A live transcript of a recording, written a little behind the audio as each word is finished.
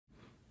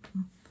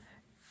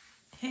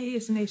Hey,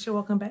 it's Naysha.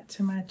 Welcome back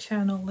to my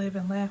channel, Live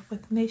and Laugh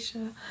with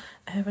Naysha.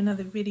 I have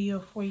another video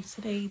for you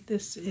today.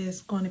 This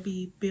is going to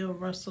be Bill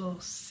Russell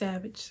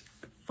Savage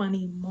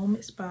Funny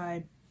Moments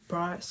by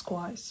Broad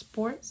Squad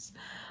Sports.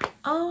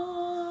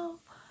 Whenever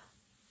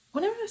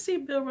I see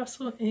Bill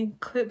Russell in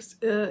clips,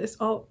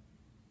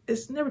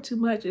 it's never too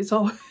much.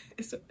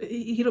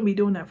 He don't be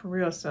doing that for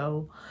real.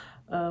 So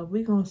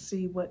we're gonna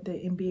see what the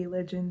NBA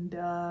legend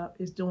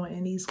is doing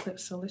in these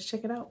clips. So let's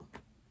check it out.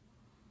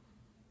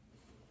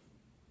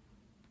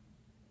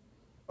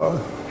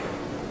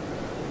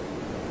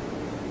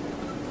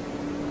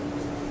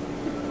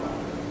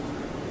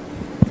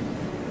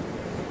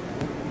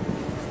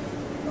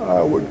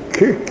 I would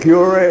kick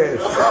your ass.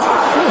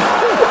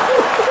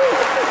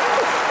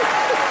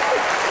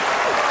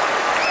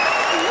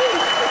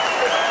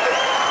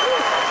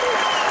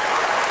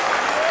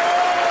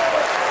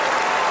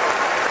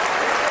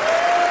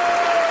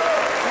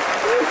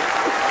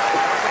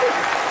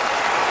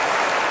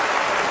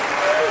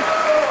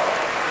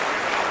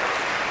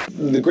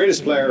 The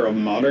greatest player of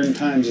modern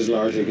times is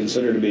largely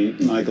considered to be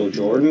Michael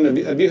Jordan.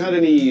 Have you had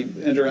any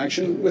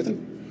interaction with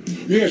him?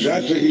 Yes,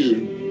 I think he's a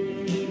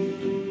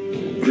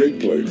great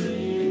player,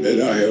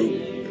 and I have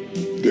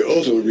the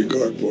ultimate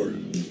regard for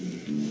him.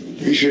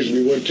 He says to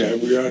me one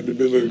time, we were out in the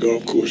middle of the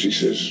golf course, he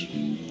says,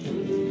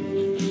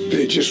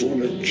 they just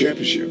won a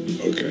championship,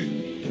 okay?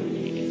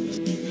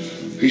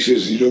 He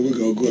says, you know, we're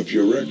going to go up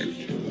your record.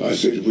 I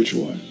said, which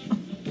one?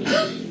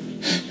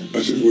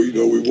 I said, well, you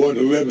know, we won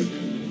 11.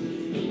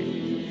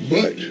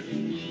 But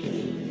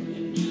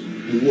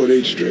we won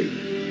 8 straight.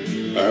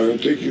 I don't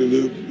think you'll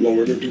live long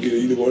enough to get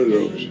either one of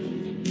those.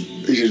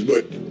 He says,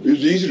 but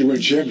it's easy to win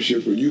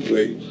championships when you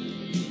play.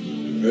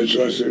 And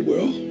so I said,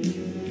 well,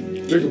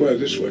 think about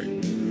it this way.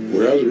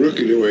 When I was a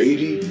rookie, there were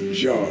 80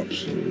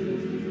 jobs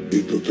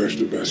in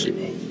professional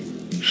basketball.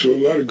 So a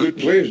lot of good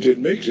players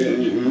didn't make that.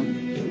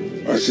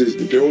 Mm-hmm. I said,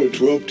 if there were only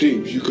 12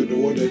 teams, you couldn't have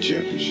won that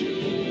championship.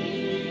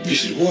 He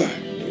said, why?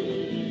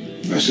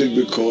 I said,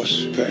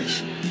 because,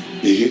 Pax,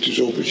 he hit his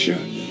open shot.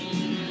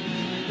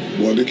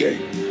 Won the game.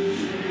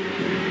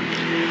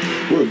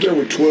 Well, if there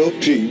were 12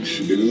 teams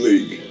in the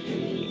league,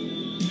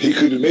 he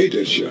couldn't have made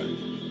that shot.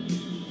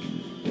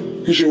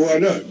 He said, why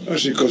not? I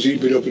said, because he'd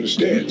been up in the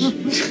stands.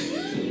 And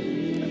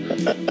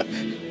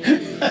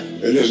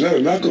there's not a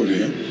knock on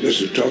him. Let's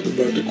just talk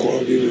about the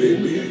quality of the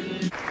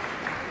NBA.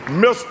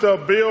 Mr.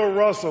 Bill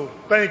Russell,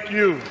 thank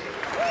you.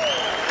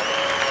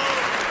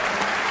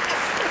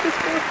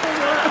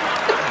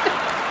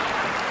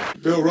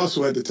 Bill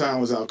Russell at the time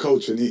was our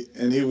coach, and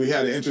we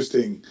had an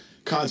interesting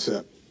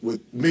concept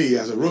with me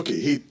as a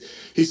rookie.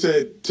 He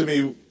said to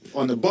me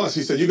on the bus,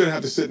 he said, you're going to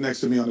have to sit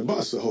next to me on the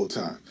bus the whole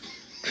time.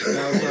 And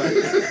I was like,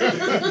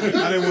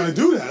 I didn't want to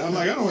do that. I'm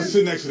like, I don't want to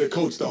sit next to the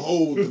coach the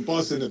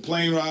bus and the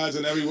plane rides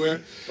and everywhere.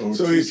 I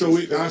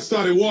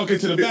started walking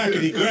to the back,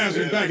 and he grabs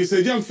me back. He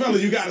said, young fella,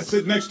 you got to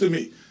sit next to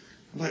me.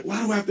 I'm like,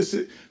 why do I have to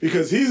sit?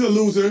 Because he's a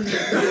loser. He's a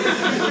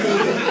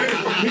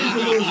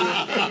loser.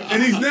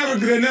 And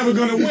they're never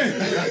going to win.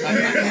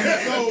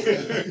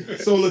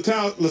 So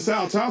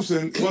LaSalle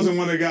Thompson wasn't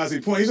one of the guys he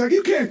pointed. He's like,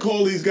 you can't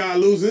call these guys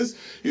losers.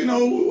 You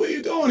know, what are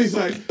you doing? He's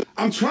like,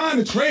 I'm trying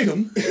to trade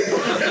them.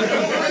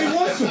 Nobody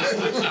wants them.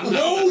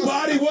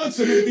 Nobody wants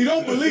them. If you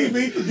don't believe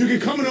me, you can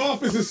come in the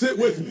office and sit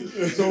with me.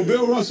 So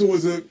Bill Russell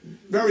was a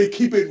very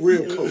keep it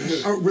real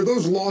coach. Were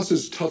those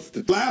losses tough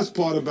to... The last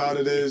part about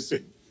it is,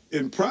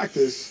 in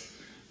practice,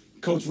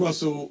 Coach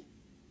Russell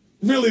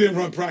really didn't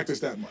run practice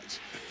that much.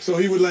 So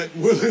he would let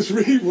Willis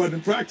Reed run the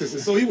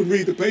practices. So he would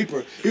read the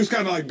paper. He was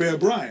kind of like Bear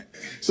Bryant.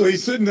 So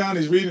he's sitting down,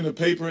 he's reading the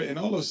paper, and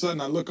all of a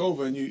sudden I look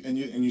over and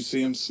you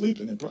see him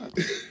sleeping in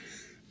practice.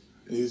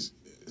 He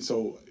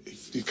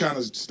kind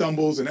of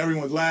stumbles and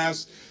everyone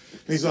laughs.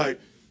 And he's like,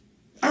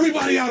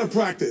 everybody out of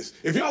practice.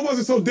 If y'all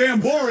wasn't so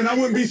damn boring, I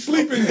wouldn't be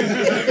sleeping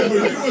here. But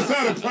he was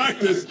out of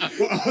practice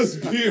for us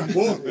being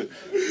boring,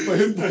 for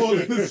him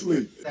falling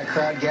asleep. That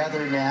crowd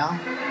gathered now.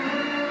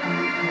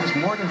 There's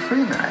Morgan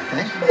Freeman, I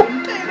think.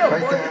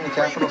 Right there on the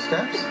Capitol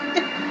steps.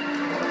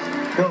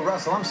 Bill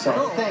Russell, I'm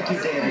sorry. Thank you,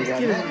 David.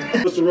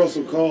 Mr.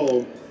 Russell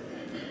called.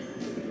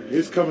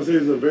 His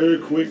conversations are very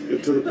quick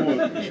and to the point.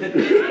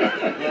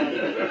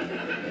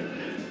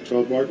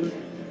 Charles Barkley?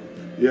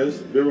 Yes,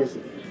 Bill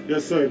Russell.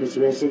 Yes, sir,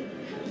 Mr. Russell.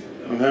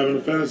 I'm having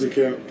a fantasy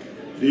camp.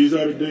 These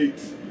are the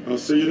dates. I'll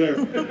see you there.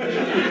 What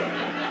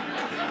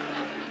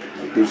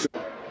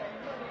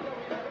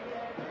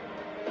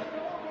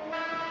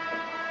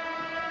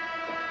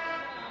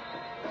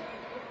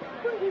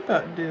are you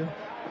about to do?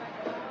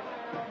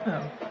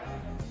 Oh.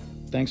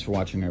 Thanks for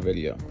watching our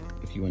video.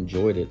 If you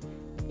enjoyed it,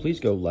 please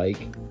go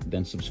like,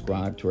 then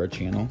subscribe to our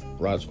channel,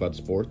 Broad Squad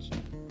Sports.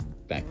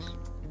 Thanks.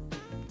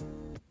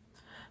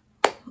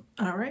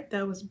 All right,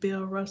 that was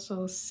Bill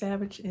Russell's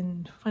Savage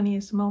and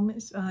Funniest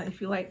Moments.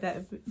 If you like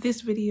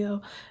this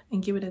video,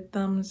 and give it a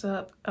thumbs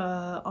up.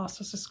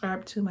 Also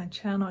subscribe to my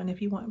channel, and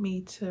if you want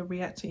me to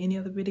react to any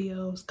other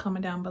videos,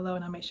 comment down below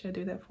and I'll make sure to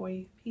do that for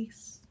you.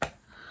 Peace.